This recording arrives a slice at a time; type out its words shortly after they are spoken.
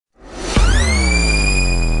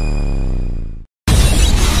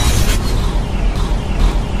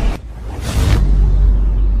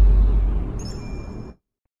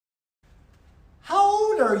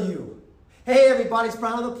everybody, it's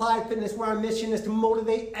Brian with Applied Fitness, where our mission is to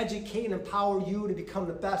motivate, educate, and empower you to become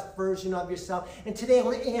the best version of yourself. And today I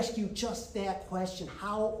want to ask you just that question: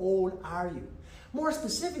 how old are you? More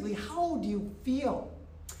specifically, how old do you feel?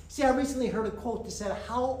 See, I recently heard a quote that said,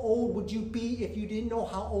 how old would you be if you didn't know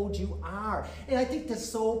how old you are? And I think that's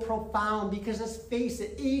so profound because, let's face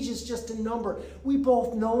it, age is just a number. We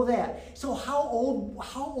both know that. So how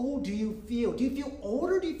old do you feel? Do you feel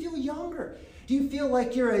older? Do you feel younger? Do you feel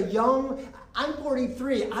like you're a young, I'm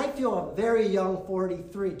 43, I feel a very young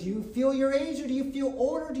 43. Do you feel your age, or do you feel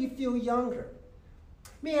older, or do you feel younger?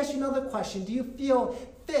 Let me ask you another question. Do you feel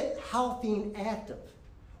fit, healthy, and active?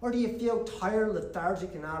 Or do you feel tired,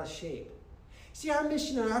 lethargic, and out of shape? See, our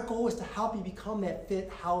mission and our goal is to help you become that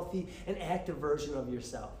fit, healthy, and active version of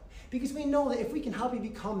yourself. Because we know that if we can help you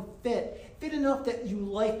become fit enough that you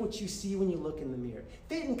like what you see when you look in the mirror,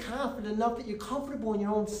 fit and confident enough that you're comfortable in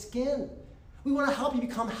your own skin. We want to help you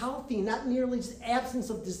become healthy, not merely just absence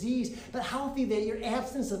of disease, but healthy that your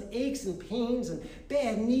absence of aches and pains and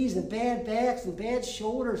bad knees and bad backs and bad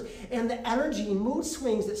shoulders and the energy and mood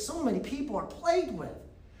swings that so many people are plagued with.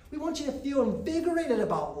 We want you to feel invigorated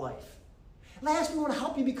about life. Last, we want to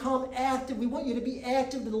help you become active. We want you to be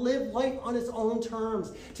active, to live life on its own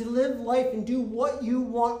terms, to live life and do what you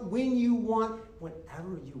want, when you want,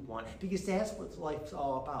 whenever you want, because that's what life's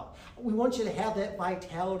all about. We want you to have that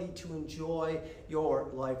vitality to enjoy your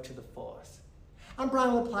life to the fullest. I'm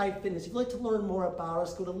Brian with Applied Fitness. If you'd like to learn more about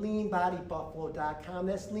us, go to leanbodybuffalo.com.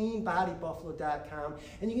 That's leanbodybuffalo.com.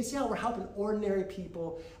 And you can see how we're helping ordinary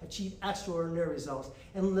people achieve extraordinary results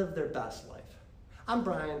and live their best life. I'm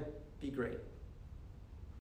Brian. Be great.